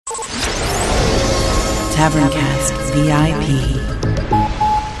Taverncast VIP.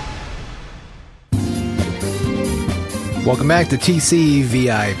 Welcome back to TC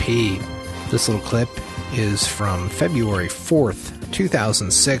VIP. This little clip is from February 4th,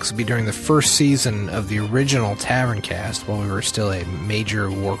 2006. It'll be during the first season of the original Taverncast while we were still a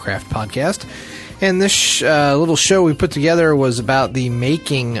major Warcraft podcast. And this little show we put together was about the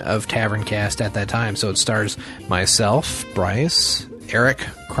making of Taverncast at that time. So it stars myself, Bryce, Eric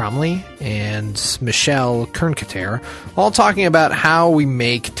Cromley, and Michelle Kernkater, all talking about how we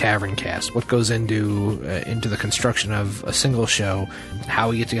make Taverncast, what goes into the construction of a single show, how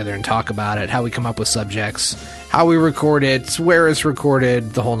we get together and talk about it, how we come up with subjects, how we record it, where it's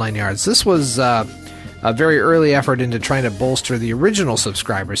recorded, the whole 9 yards. This was a very early effort into trying to bolster the original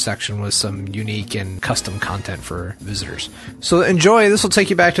subscriber section with some unique and custom content for visitors. So enjoy. This will take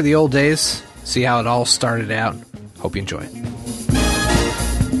you back to the old days, see how it all started out. Hope you enjoy.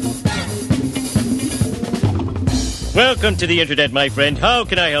 Welcome to the internet, my friend. How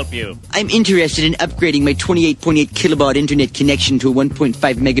can I help you? I'm interested in upgrading my 28.8 kilobaud internet connection to a 1.5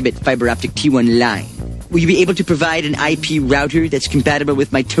 megabit fiber optic T1 line. Will you be able to provide an IP router that's compatible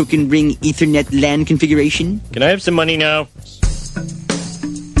with my token ring Ethernet LAN configuration? Can I have some money now?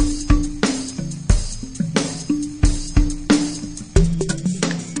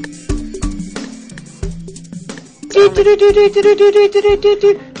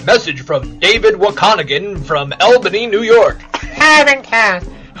 Message from David Wakonigan from Albany, New York. Taverncast,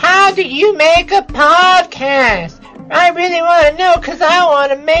 how do you make a podcast? I really want to know because I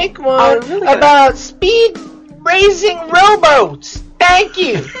want to make one about speed racing rowboats. Thank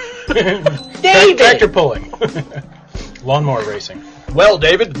you. David. Tractor pulling. Lawnmower racing. Well,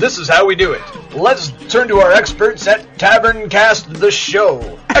 David, this is how we do it. Let's turn to our experts at Taverncast the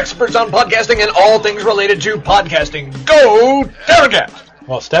Show. Experts on podcasting and all things related to podcasting. Go Taverncast!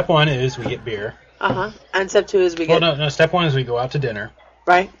 Well, step one is we get beer. Uh-huh. And step two is we get... Well, no, step one is we go out to dinner.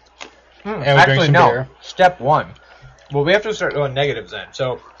 Right. And we drink some beer. Step one. Well, we have to start doing negatives then.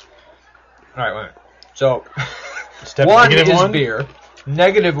 So, alright, wait a minute. So, Step one is one? beer.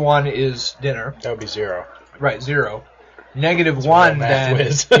 Negative one is dinner. That would be 0. Right, 0. Negative 1 then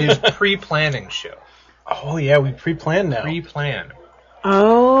is pre-planning show. Oh, yeah, we pre-plan now. Pre-plan.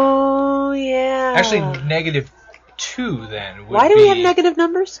 Oh, yeah. Actually, negative 2 then would Why do we have negative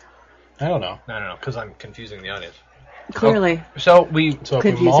numbers? I don't know. No, because I'm confusing the audience. Clearly. So if we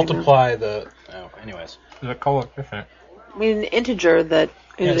multiply anyways. The coefficient. I mean, an integer that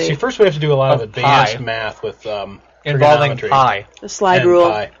is See, first we have to do a lot of advanced math with involving pi. The slide rule.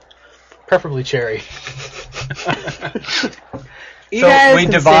 Pi. Preferably cherry. You guys we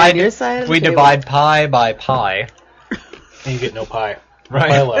divide pi by pi. And you get no pie. Right.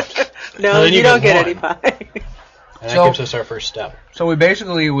 No pie left. No, you don't get any pie. And that gives us our first step. So we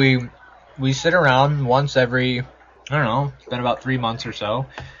basically we sit around once every, I don't know, it's been about 3 months or so,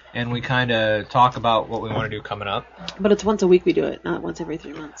 and we kind of talk about what we want to do coming up. But it's once a week we do it, not once every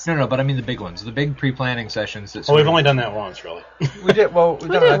 3 months. No, but I mean the big ones, the big pre-planning sessions. Well, we've only done that once, really. We did. Well, we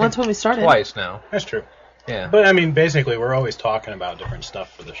did it once when we started. Twice now. That's true. Yeah. But I mean, basically, we're always talking about different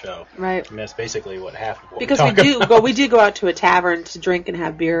stuff for the show. Right. I mean, that's basically what half of what because we do. Well, we do go out to a tavern to drink and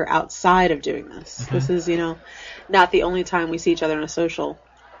have beer outside of doing this. Mm-hmm. This is, not the only time we see each other on a social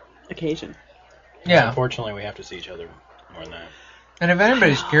occasion. Yeah. Unfortunately, we have to see each other more than that. And if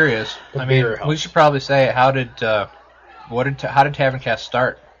anybody's curious, we should probably say how did Taverncast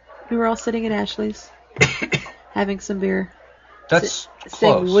start? We were all sitting at Ashley's, having some beer. That's close.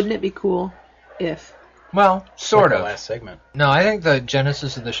 Saying, wouldn't it be cool if? Well, sort of. The last segment. No, I think the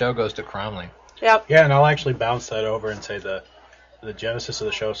genesis of the show goes to Cromley. Yep. Yeah, and I'll actually bounce that over and say the genesis of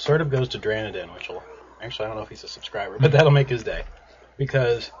the show sort of goes to Dranadin, which will... Actually, I don't know if he's a subscriber, but that'll make his day.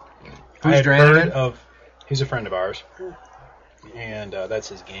 Because Who's I had Dranadin? heard of... He's a friend of ours. And that's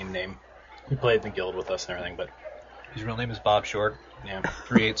his game name. He played in the guild with us and everything, but... His real name is Bob Short. Yeah.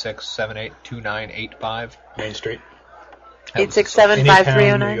 386-782985. Main Street.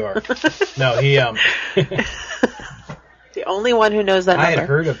 867-5309. New York. No, he... The only one who knows that number. I had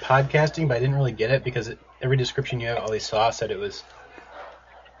heard of podcasting, but I didn't really get it because every description you all they saw said it was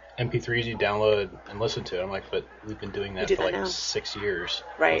MP3s you download and listen to. I'm like, but we've been doing that for like 6 years.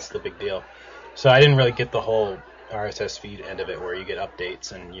 Right. What's the big deal? So I didn't really get the whole RSS feed end of it where you get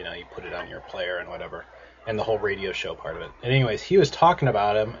updates and, you put it on your player and whatever. And the whole radio show part of it. And anyways, he was talking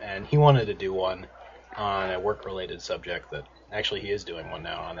about him, and he wanted to do one on a work-related subject that actually he is doing one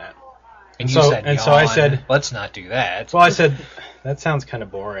now on that. And so I said, let's not do that. Well, I said, that sounds kind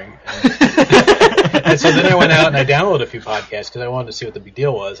of boring. And so then I went out and I downloaded a few podcasts because I wanted to see what the big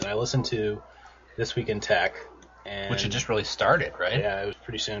deal was. And I listened to This Week in Tech And Which had just really started, right? Yeah, it was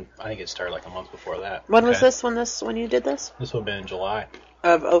pretty soon. I think it started like a month before that. When was this? When you did this? This would have been in July.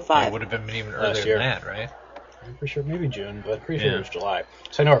 Of It 05. would have been even Last earlier year. than that, right? I'm pretty sure, maybe June, but pretty sure it was July.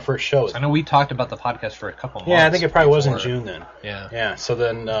 So I know our first show was... I know we talked about the podcast for a couple months. Yeah, I think it probably was in before. June then. Yeah. Yeah, so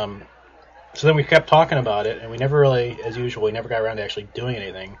then we kept talking about it, and we never really, as usual, we never got around to actually doing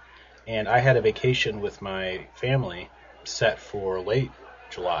anything. And I had a vacation with my family set for late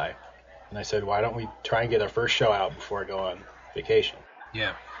July. And I said, why don't we try and get our first show out before I go on vacation?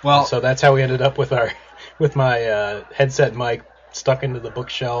 Yeah. Well, So that's how we ended up with my headset mic stuck into the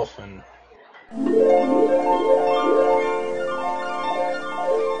bookshelf. And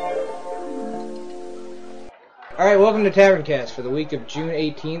Alright, welcome to Taverncast for the week of June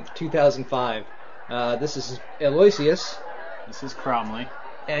 18th, 2005. This is Aloysius. This is Cromley.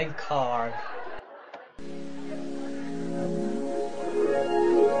 And Carg.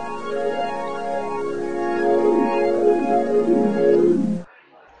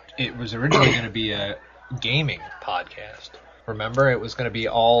 it was originally going to be a gaming podcast. Remember, it was going to be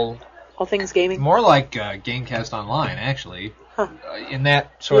all things gaming. more like Gamecast Online, actually. Huh. In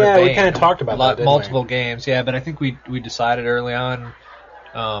that sort of yeah, vein. we kind of talked about that, didn't multiple we? games, yeah. But I think we decided early on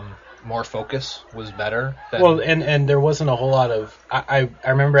more focus was better. Than, Well, and there wasn't a whole lot of... I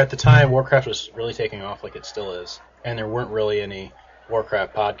remember at the time, Warcraft was really taking off like it still is. And there weren't really any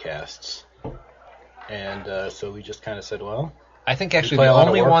Warcraft podcasts. And so we just kind of said, well... I think actually play the a lot of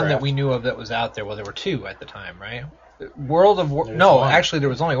only one Warcraft. that we knew of that was out there, well, there were two at the time, right? World of War... There's No, one. actually there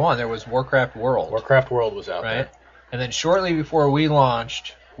was only one. There was Warcraft World. Warcraft World was out right? there. And then shortly before we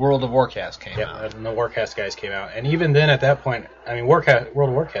launched, World of Warcast came Yep, out. and the Warcast guys came out. And even then, at that point, I mean, World of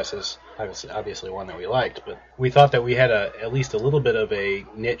Warcast is obviously one that we liked, but we thought that we had at least a little bit of a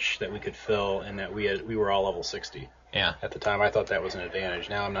niche that we could fill, and that we were all level 60. Yeah. At the time, I thought that was an advantage.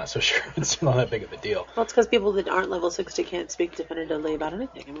 Now I'm not so sure it's not that big of a deal. Well, it's because people that aren't level 60 can't speak definitively about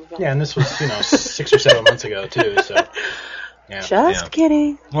anything. I mean, Yeah, and this was, 6 or 7 months ago, too, so... Yeah. Just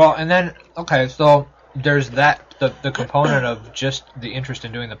kidding. Well, and then, okay, so there's that, the component of just the interest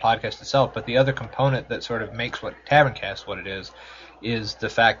in doing the podcast itself, but the other component that sort of makes what Taverncast what it is the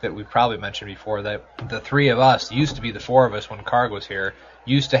fact that we probably mentioned before that the three of us, used to be the four of us when Karg was here,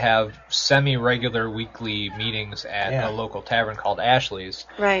 used to have semi-regular weekly meetings at Yeah. a local tavern called Ashley's.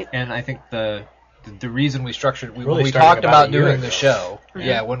 Right. And I think the reason we structured Really when we started talked about about a year doing ago. the show, Mhm.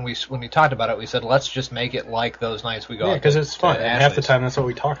 yeah, when we talked about it, we said let's just make it like those nights we go. Yeah, out because to- it's fun. to And half the Ashley's. time, that's what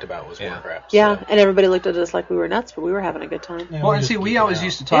we talked about was Yeah. Warcraft. Yeah, so- and everybody looked at us like we were nuts, but we were having a good time. Yeah, Well, and just see, we geeking always out.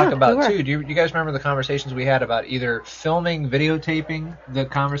 used to talk Yeah, about, we were. too, do you guys remember the conversations we had about either filming, videotaping the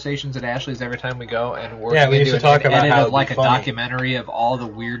conversations at Ashley's every time we go, and working Yeah, we used into to talk an about edit how of it'd like be a funny. documentary of all the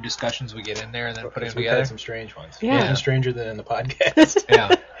weird discussions we get in there and then putting them We've together? had some strange ones. Yeah. Even stranger than in the podcast.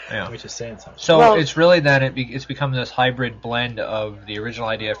 Yeah, yeah. Which is saying something. So Well- it's really then it's become this hybrid blend of the original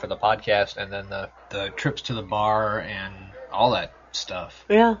idea for the podcast and then the trips to the bar and all that stuff.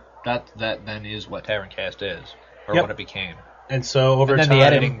 Yeah. That then is what Taverncast is, or Yep. what it became. And so over And then time, the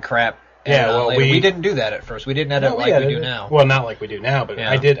editing crap. Yeah, added on well, later. we- we didn't do that at first. We didn't edit No, like we edited do it. now. Well, not like we do now, but Yeah.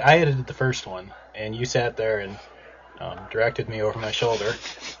 I edited the first one, and you sat there and directed me over my shoulder,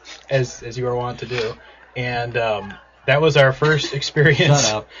 as you were wont to do, and that was our first experience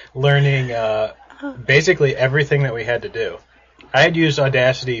Shut up. learning basically everything that we had to do. I had used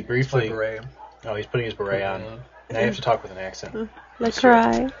Audacity briefly. Beret. Oh, he's putting his beret on. Now you have to talk with an accent. Like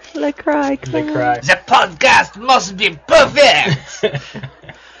cry. Like cry. They cry. The podcast must be perfect.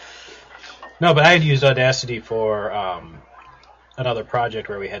 No, but I had used Audacity for another project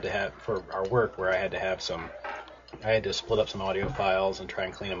where we had to have, for our work, where I had to split up some audio files and try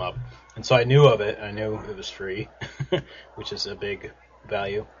and clean them up. And so I knew of it, and I knew it was free, which is a big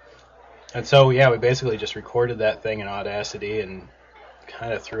value. And so, yeah, we basically just recorded that thing in Audacity and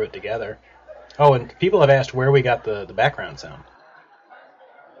kind of threw it together. Oh, and people have asked where we got the background sound.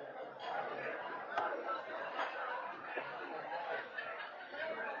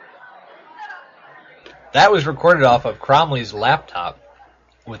 That was recorded off of Cromley's laptop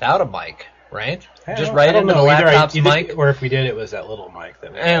without a mic, right? I Just don't- right I don't into the know. Either laptop's either- mic. or if we did, it was that little mic.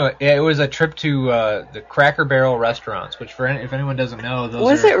 That we Anyway, yeah, it was a trip to the Cracker Barrel restaurants, which if anyone doesn't know, those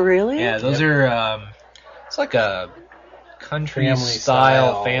Was are, it really? Yeah, those are. It's like a country Family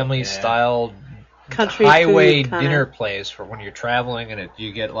style, style, family yeah. style Country highway food kinda. dinner place for when you're traveling, and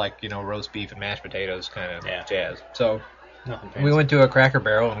you get like roast beef and mashed potatoes kind of Yeah. jazz. So Nothing we fancy. went to a Cracker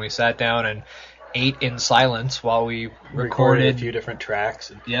Barrel and we sat down and ate in silence while we recorded a recorded. few different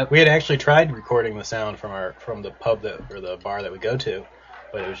tracks. Yep. We had actually tried recording the sound from the pub or the bar that we go to,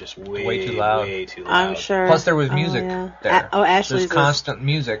 but it was just way Way too loud. Way too loud. I'm sure. Plus, there was Oh, music yeah. there. Ashley's There's constant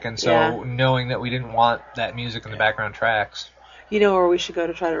music, and so Yeah. knowing that we didn't want that music in the background tracks. You know where we should go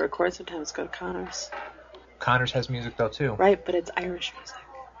to try to record sometimes? Go to Connor's. Connors has music though too. Right, but it's Irish music.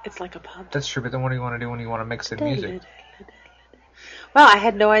 It's like a pub. That's true, but then what do you want to do when you want to mix in music? Wow, I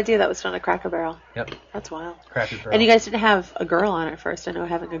had no idea that was done at Cracker Barrel. Yep. That's wild. Crappy Barrel. And you guys didn't have a girl on it first. I know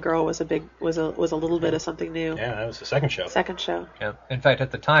having a girl was a little bit of something new. Yeah, that was the second show. Second show. Yeah. In fact,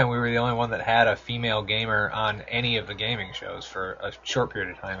 at the time, we were the only one that had a female gamer on any of the gaming shows for a short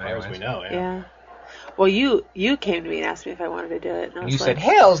period of time. As far as we know, Yeah. Well, you came to me and asked me if I wanted to do it, and I was You like, said,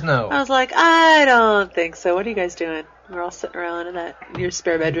 "Hell's no." I was like, I don't think so. What are you guys doing? We're all sitting around in your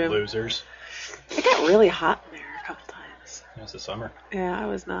spare bedroom. Losers. It got really hot in there a couple times. It was the summer. Yeah, I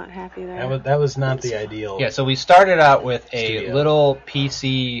was not happy there. That was not the ideal. Yeah, so we started out with a Studio. little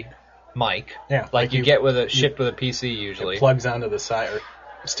PC mic. Yeah, like you get with a shipped with a PC usually. It plugs onto the side or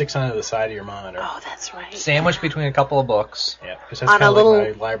sticks onto the side of your monitor. Oh, that's right. Sandwiched between a couple of books. Yeah, because that's On kind a of little-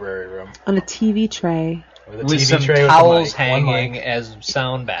 like my library room. On a TV tray. With a With TV some tray towels with a mic, one hanging mic. as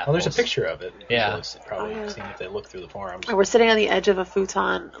sound baffles. Oh, there's a picture of it. Yeah. People have probably Oh, yeah. seen if they look through the forums. And we're sitting on the edge of a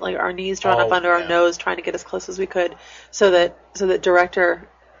futon, like our knees drawn Oh, up under our yeah. nose, trying to get as close as we could, so that director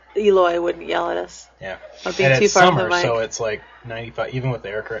Eloy wouldn't yell at us. Yeah. Or being And too it's far from summer, the mic. so it's like 95, even with the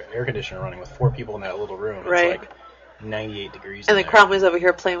air conditioner running with 4 people in that little room. Right. It's like 98 degrees And in then there. Cromwell's over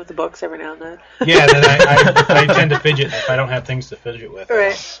here playing with the books every now and then. Yeah, then I tend to fidget. If I don't have things to fidget with,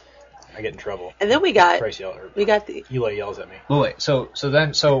 Right. I get in trouble. And then we got the Eloy yells at me. Well, wait. So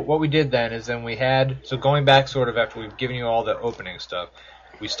what we did then is then we had going back sort of after we've given you all the opening stuff.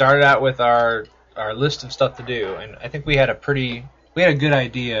 We started out with our list of stuff to do, and I think we had a good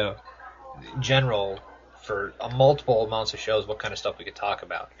idea, general, for multiple amounts of shows, what kind of stuff we could talk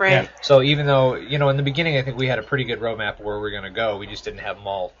about. Right. Yeah. So even though, in the beginning I think we had a pretty good roadmap of where we were going to go, we just didn't have them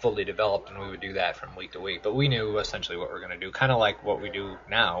all fully developed, and we would do that from week to week. But we knew essentially what we were going to do, kind of like what we do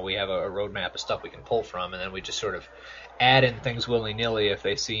now. We have a roadmap of stuff we can pull from, and then we just sort of add in things willy-nilly if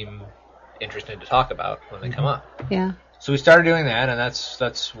they seem interesting to talk about when they come up. Yeah. So we started doing that, and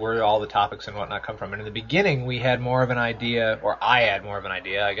that's where all the topics and whatnot come from. And in the beginning, we had more of an idea, or I had more of an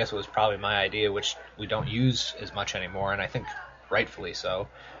idea. I guess it was probably my idea, which we don't use as much anymore, and I think rightfully so,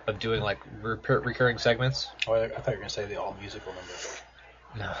 of doing like recurring segments. Oh, I thought you were going to say the all musical number.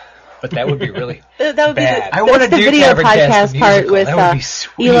 No, but that would be really That would be bad. I want to the do video Tavern Cast podcast part musical. with That would be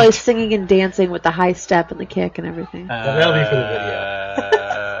sweet. Eloy singing and dancing with the high step and the kick and everything. That'll be for the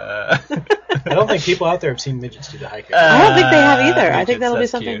video. I don't think people out there have seen midgets do the high kick. I don't think they have either. I think that'll be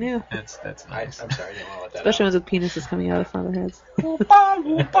That's something cute. new. That's nice. I'm sorry, I didn't want to let that Especially ones with penises coming out of the front of their heads.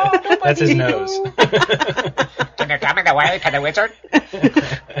 out. That's his nose. Can you tell me the way to the wizard?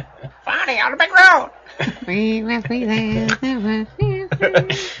 Funny on the big road.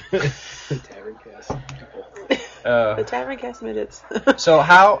 Tavern Cast people. The Tavern Cast midgets. So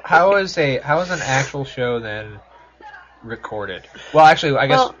how is an actual show then recorded? Well, actually, I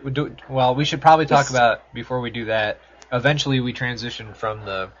guess we should probably talk about, before we do that, eventually we transitioned from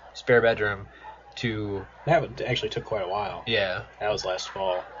the spare bedroom to That actually took quite a while. That was last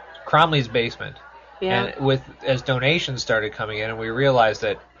fall. Cromley's basement. Yeah. And as donations started coming in, and we realized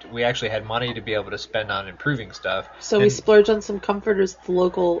that we actually had money to be able to spend on improving stuff. So we splurged on some comforters at the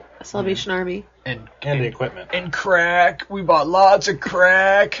local Salvation Army. And the equipment. And crack. We bought lots of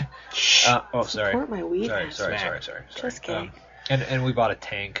crack. Sorry. Support my weed. Sorry. Just kidding. And we bought a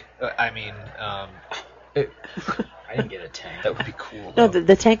tank. I didn't get a tank. That would be cool. No,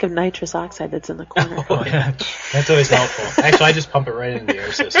 the tank of nitrous oxide that's in the corner. Oh, yeah. That's always helpful. Actually, I just pump it right into the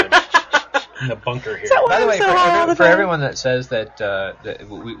air system. In the bunker here. By the way, for everyone that says that, that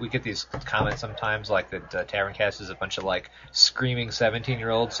we get these comments sometimes, like that Tavern Cast is a bunch of like screaming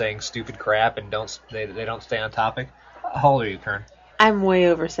 17-year-olds saying stupid crap and they don't stay on topic. How old are you, Kern? I'm way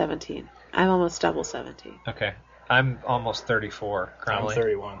over 17. I'm almost double 17. Okay, I'm almost 34. Cromley. I'm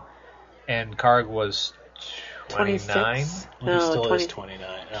 31. And Karg was 29. 26? Well, he No, still 20. is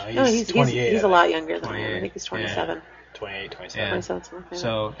 29. No, he's 28. he's a lot younger than me. 28. I think he's 27. 28, 27. Yeah. 27, something like that.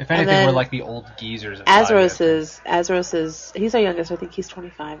 So if And anything, then we're like the old geezers. Of Azros is he's our youngest. I think he's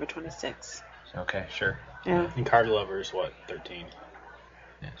 25 or 26. Okay, sure. Yeah. And Card Lover's, 13?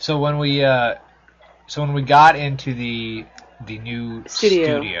 So when we got into the new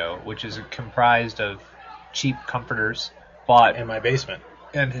studio, which is comprised of cheap comforters bought in my basement.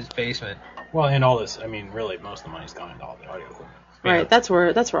 And his basement. Well, and all this, I mean, really, most of the money's gone into all the audio equipment. Right, that's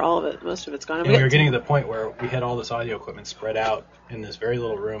where all of it, most of it's gone. And we were getting to the point where we had all this audio equipment spread out in this very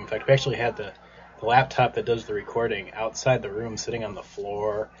little room. In fact, we actually had the laptop that does the recording outside the room, sitting on the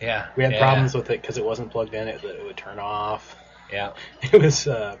floor. Yeah. We had problems with it because it wasn't plugged in; it would turn off. Yeah. It was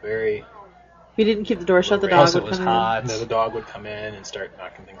very. If you didn't keep the door shut, the Plus dog it would was come hot. The dog would come in and start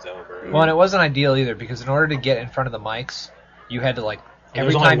knocking things over. Well, and it wasn't ideal either because in order to get in front of the mics, you had to There every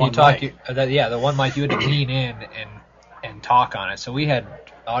was only time you one talk, mic. the one mic you had to lean in and talk on it. So we had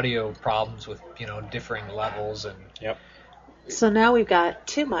audio problems with differing levels and Yep. in. So now we've got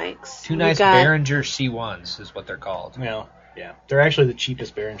 2 mics. two We've nice got- Behringer C1s is what they're called. Well, yeah. They're actually the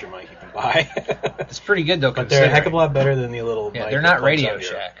cheapest Behringer mic you can buy. It's pretty good though. But they're a heck of a considering. lot better than the little Yeah, mic they're that not plugs Radio out of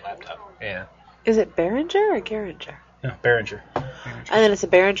your Shack. laptop. Yeah. Is it Behringer or Gehringer? No, Behringer. And then it's a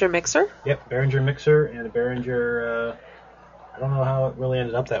Behringer mixer. Yep, Behringer mixer and a Behringer. I don't know how it really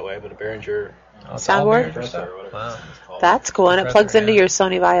ended up that way, but a Behringer Soundboard? compressor or whatever Wow. it's called. That's cool, and it plugs into yeah. your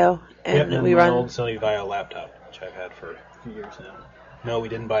Sony Vaio, and Yep, we my run. old Sony Vaio laptop, which I've had for a few years now. No, we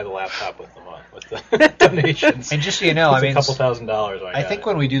didn't buy the laptop with the donations. And just so you know, It's I mean, a couple $1,000s. I think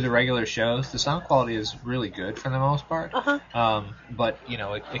when we do the regular shows, the sound quality is really good for the most part. Uh-huh. But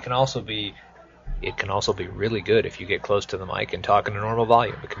it can also be really good if you get close to the mic and talk in a normal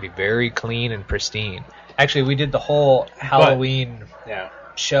volume. It can be very clean and pristine. Actually, we did the whole Halloween yeah.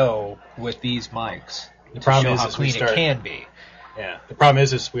 show with these mics. The problem to is show how we clean start- it can be. Yeah. The problem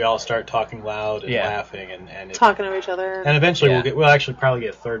is we all start talking loud and Yeah. laughing and Talking to each other. And eventually Yeah. we'll actually probably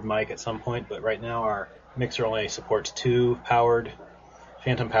get a third mic at some point, but right now our mixer only supports 2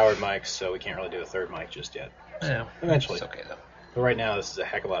 Phantom powered mics, so we can't really do a third mic just yet. Yeah, Eventually. it's okay though. But right now this is a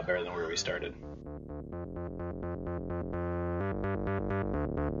heck of a lot better than where we started.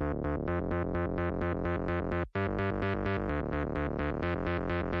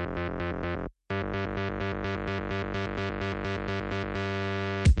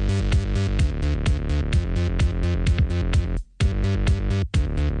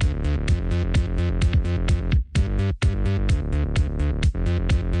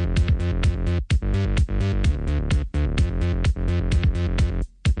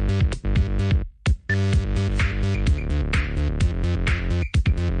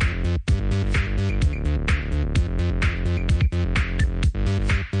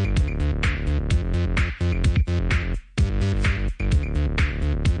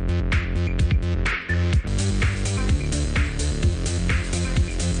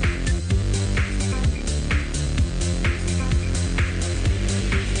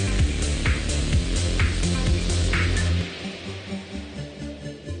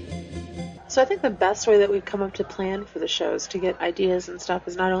 So I think the best way that we've come up to plan for the shows to get ideas and stuff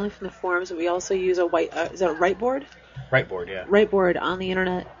is not only from the forums, but we also use a is that a Rightboard? Rightboard, yeah. Rightboard on the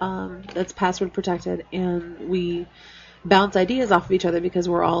internet that's password protected, and we bounce ideas off of each other because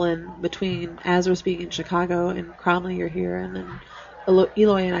we're all in between. Azra's being in Chicago and Cromley, you're here, and then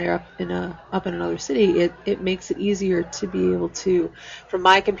Eloy and I are up in another city. It makes it easier to be able to, from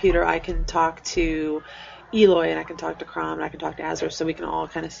my computer, I can talk to Eloy and I can talk to Crom and I can talk to Azra, so we can all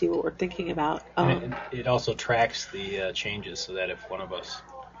kind of see what we're thinking about. And it also tracks the changes so that if one of us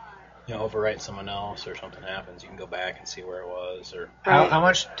overwrite someone else or something happens, you can go back and see where it was. Or How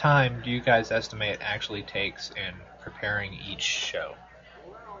much time do you guys estimate actually takes in preparing each show?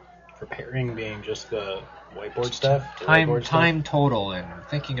 Preparing being just the whiteboard stuff? The whiteboard Time total and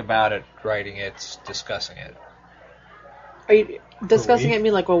thinking about it, writing it, discussing it. Are you discussing week? it? I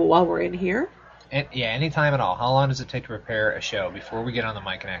mean, like, while we're in here? Any time at all. How long does it take to prepare a show before we get on the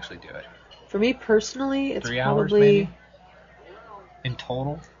mic and actually do it? For me personally, it's 3 hours, probably maybe? In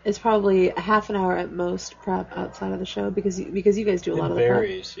total? it's probably a half an hour at most prep outside of the show because you guys do a lot of the prep.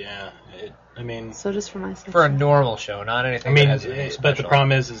 varies, yeah. So just for my section. For a normal show, not anything that has anything but special. the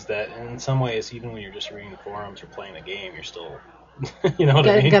problem is that in some ways, even when you're just reading the forums or playing the game, you're still, you know what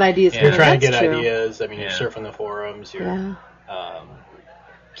I mean? Get ideas. Yeah. You're trying to That's get true. ideas. I mean, Yeah. you're surfing the forums. You're Yeah.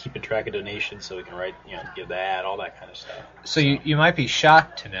 keeping track of donations so we can write, give that, all that kind of stuff. So you might be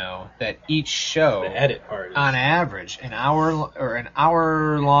shocked to know that each show, The edit part is on average, an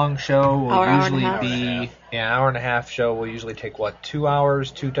hour long show will Hour and a usually half. be an hour and a half show will usually take 2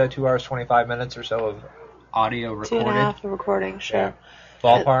 hours, 2 hours 25 minutes or so of audio 2.5 recorded the recording, sure. Yeah.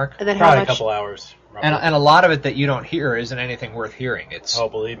 ballpark. And then how probably much? a couple hours. roughly. And a lot of it that you don't hear isn't anything worth hearing. It's Oh,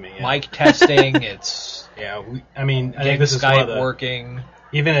 believe me. Yeah. mic testing, it's Yeah, I think getting this is one of Skype the, working.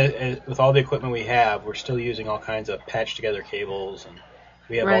 even with all the equipment we have, we're still using all kinds of patched together cables, and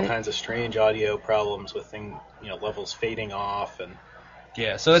we have all Right. kinds of strange audio problems with levels fading off and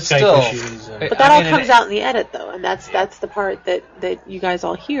Yeah, so it's Skype still. issues and- But that all comes out in the edit, though, and that's the part that you guys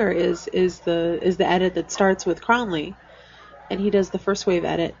all hear is the edit that starts with Cromley, and he does the first wave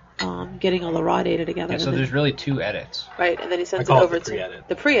edit, getting all the raw data together. Yeah, so and there's then, really 2 edits. right, and then he sends I call it it over the to pre-edit.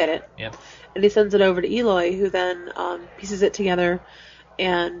 the pre-edit, Yep. and he sends it over to Eloy, who then pieces it together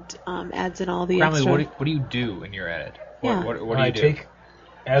and adds in all the Cromley, extra. what do you do in your edit? Yeah. What do you do? take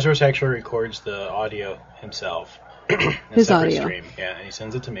Azros actually records the audio himself. in a His separate audio. stream. Yeah, and he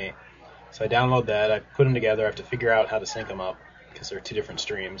sends it to me. So I download that. I put them together. I have to figure out how to sync them up because they're two different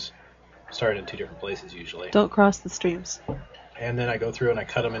streams, started in two different places usually. Don't cross the streams. And then I go through and I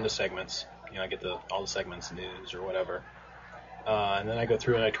cut them into segments. I get all the segments, news or whatever. And then I go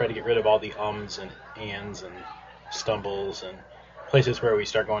through and I try to get rid of all the ums and ands and stumbles and places where we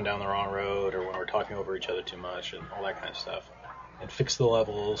start going down the wrong road or when we're talking over each other too much and all that kind of stuff. And fix the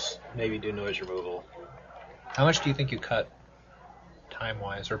levels, maybe do noise removal. How much do you think you cut,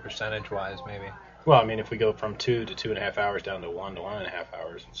 time-wise or percentage-wise, maybe? Well, I mean, if we go from 2 to 2.5 hours down to 1 to 1.5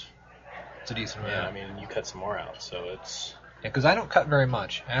 hours, It's a decent yeah, amount. I mean, you cut some more out, so it's... Yeah, because I don't cut very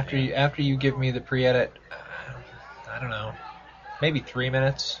much. After you give me the pre-edit, I don't know, maybe 3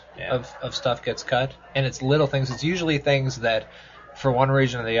 minutes of stuff gets cut, and it's little things. It's usually things that, for one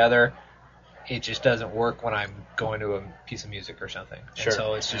reason or the other, it just doesn't work when I'm going to a piece of music or something. Sure. And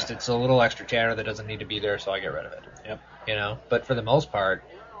so it's just it's a little extra chatter that doesn't need to be there, so I get rid of it. Yep. But for the most part,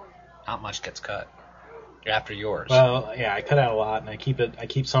 not much gets cut after yours. Well, yeah, I cut out a lot, and I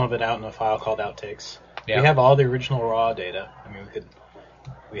keep some of it out in a file called outtakes. Yeah. We have all the original raw data. I mean,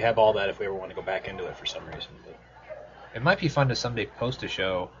 we have all that if we ever want to go back into it for some reason. But It might be fun to someday post a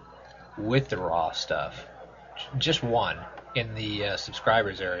show with the raw stuff, just one in the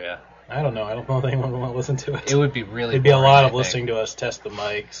subscribers area. I don't know. I don't know if anyone will want to listen to it. It would be really. There'd be a boring, lot I of think. listening to us test the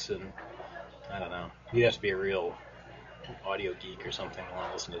mics, and I don't know. You'd have to be a real audio geek or something to want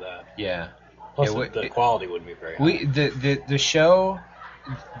to listen to that. Yeah. Plus, Yeah, the quality wouldn't be very high.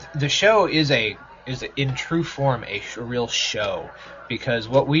 The show is in true form a real show, because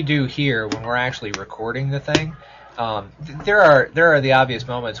what we do here when we're actually recording the thing, there are the obvious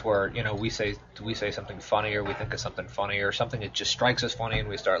moments where we say something funny, or we think of something funny, or something that just strikes us funny and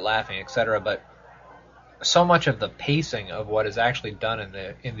we start laughing, etc. But so much of the pacing of what is actually done in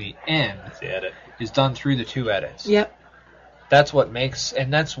the end the edit is done through the two edits. Yep. That's what makes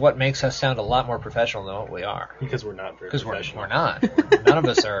us sound a lot more professional than what we are. Because we're not very Because professional. we're not. None of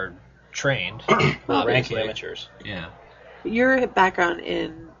us are trained. We're ranky obviously. amateurs. Yeah. Your background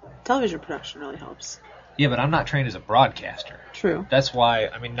in television production really helps. Yeah, but I'm not trained as a broadcaster. True. That's why,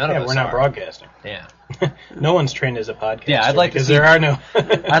 none of us we're not are. broadcasting. Yeah. No one's trained as a podcaster. Yeah, I'd like to because see. there are no.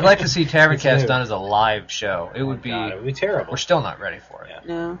 I'd like to see It's Taverncast new. done as a live show. It would be. God, it would be terrible. We're still not ready for it.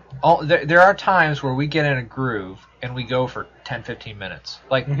 No. There are times where we get in a groove and we go for 10, 15 minutes.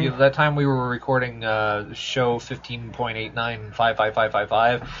 Like that time we were recording show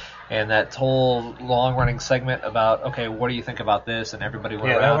 15.89555555, and that whole long-running segment about, okay, what do you think about this? And everybody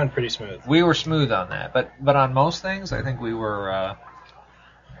went around. that went pretty smooth. We were smooth on that, but on most things, I think we were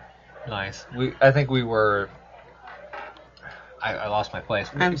nice. I think we were. I lost my place.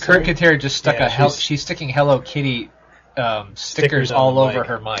 I'm Kurt sorry. Katera just stuck Yeah, she's sticking Hello Kitty stickers on all the over mic.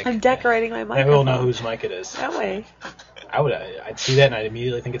 her mic. I'm decorating my Now microphone. we'll know whose mic it is. That way. I'd see that and I'd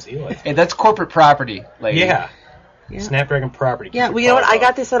immediately think it's Eli. Hey, that's corporate property, lady. Yeah. Yeah. Snapdragon property. Yeah, Keep well, your you know what? paws I got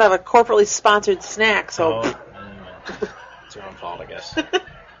off. this out of a corporately sponsored snack, so It's your own fault, I guess.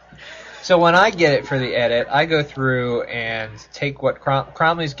 So when I get it for the edit, I go through and take what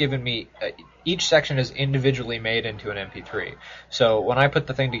Cromley's given me. Each section is individually made into an MP3. So when I put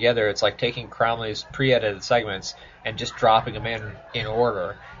the thing together, it's like taking Cromley's pre-edited segments and just dropping them in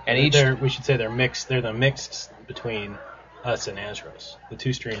order. And We should say they're mixed. They're the mixed between us and Azros. The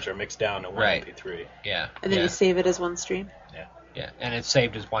two streams are mixed down to one Right. MP3. yeah, and then yeah, you save it as one stream. yeah, and it's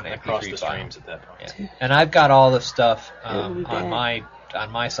saved as one Across MP3 the file. streams at that point. Yeah. And I've got all the stuff would be on bad.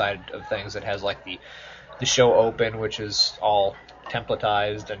 my side of things that has like the show open, which is all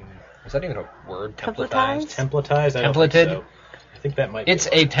templatized, and is that even a word? Templatized? Templatized? I don't think Templated? so. I think that might be It's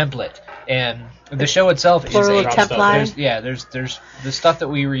a template, and the show itself is Plural a of template. templi? There's the stuff that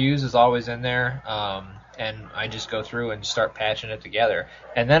we reuse is always in there, and I just go through and start patching it together.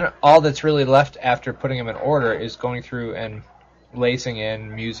 And then all that's really left after putting them in order is going through and lacing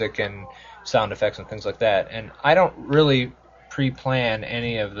in music and sound effects and things like that. And I don't really pre-plan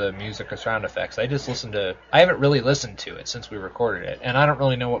any of the music or sound effects. I haven't really listened to it since we recorded it, and I don't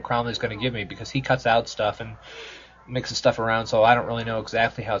really know what Cromley's going to give me because he cuts out stuff and mixes stuff around, so I don't really know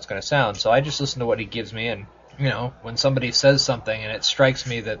exactly how it's going to sound. So I just listen to what he gives me, and when somebody says something and it strikes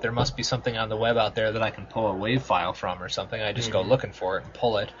me that there must be something on the web out there that I can pull a WAV file from or something, I just go looking for it and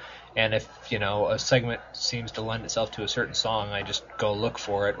pull it. And if a segment seems to lend itself to a certain song, I just go look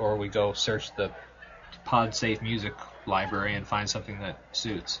for it, or we go search the pod-safe music library and find something that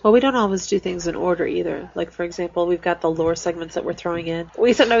suits. Well, we don't always do things in order either. Like, for example, we've got the lore segments that we're throwing in.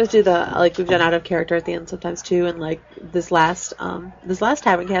 We sometimes do we've done out of character at the end sometimes too, and like this last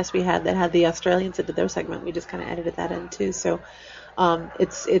Tavern Cast we had that had the Australians that did their segment, we just kind of edited that in too. So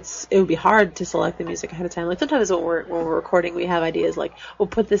it would be hard to select the music ahead of time. Like sometimes when we're recording, we have ideas like, we'll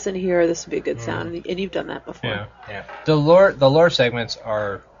put this in here, this would be a good sound, and you've done that before. Yeah. The lore segments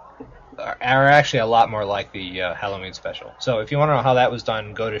are actually a lot more like the Halloween special. So if you want to know how that was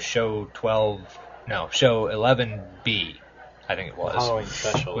done, go to show 11B, I think it was. Halloween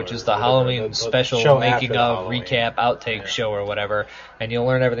special. Which is the Halloween special making of, recap, outtake show or whatever, and you'll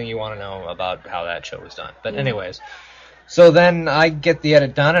learn everything you want to know about how that show was done. But anyways, so then I get the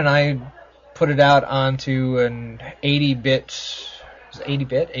edit done and I put it out onto an 80 megabyte?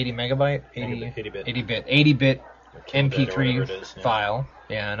 80 bit MP3 file.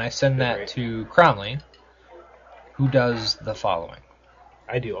 Yeah, and I send that to Cromley, who does the following.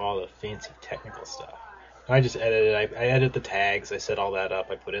 I do all the fancy technical stuff. I just edit it. I edit the tags. I set all that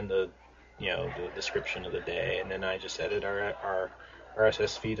up. I put in the description of the day, and then I just edit our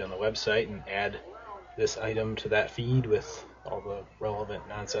RSS feed on the website and add this item to that feed with all the relevant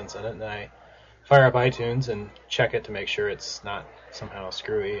nonsense in it. And then I fire up iTunes and check it to make sure it's not somehow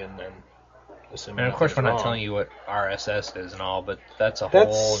screwy, and then and of course, we're not telling you what RSS is and all, but that's a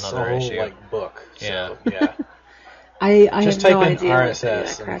whole other issue. Like book. Yeah. So, yeah. I just have type no in idea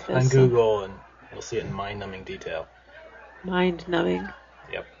RSS on Google, and you'll see it in mind-numbing detail. Mind-numbing.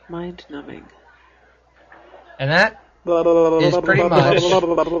 Yep. Mind-numbing. And that is pretty much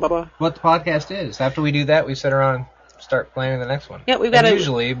what the podcast is. After we do that, we sit around and start planning the next one. Yeah, we've got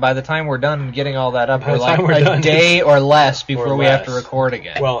usually, by the time we're done getting all that up, we're like a day or less before we have to record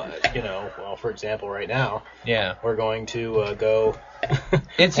again. Well, for example, right now, we're going to go.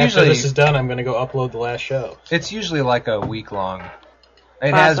 It's after usually this is done, I'm going to go upload the last show. It's usually like a week-long.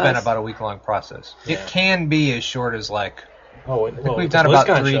 It has been about a week-long process. Yeah. It can be as short as we've done about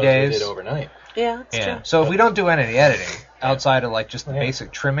 3 days. We did overnight. Yeah, that's true. So if we don't do any editing outside of just the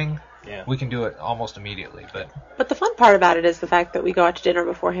basic trimming, we can do it almost immediately. But the fun part about it is the fact that we go out to dinner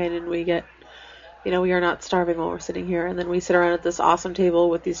beforehand and we get, we are not starving while we're sitting here, and then we sit around at this awesome table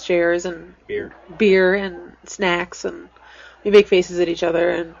with these chairs and beer and snacks, and we make faces at each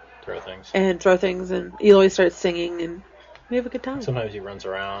other and throw things. And Eloy starts singing, and we have a good time. Sometimes he runs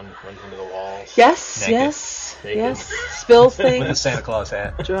around, runs into the walls. Yes, naked. Yes. Spills things. With a Santa Claus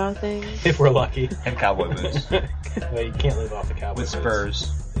hat. Draw things. If we're lucky. And cowboy boots. Well, you can't live off the cowboy boots. With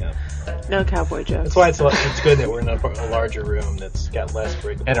spurs. Yeah. No cowboy jokes. That's why it's good that we're in a larger room that's got less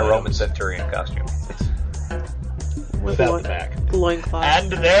breakable and a Roman centurion costume. Without the back. Loincloth.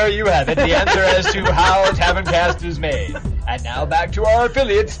 And there you have it, the answer as to how Taverncast is made. And now back to our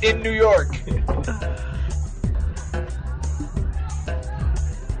affiliates in New York.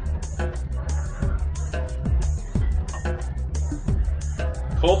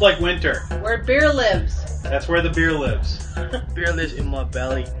 Cold like winter. Where beer lives. That's where the beer lives. Beer lives in my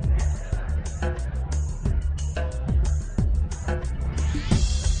belly.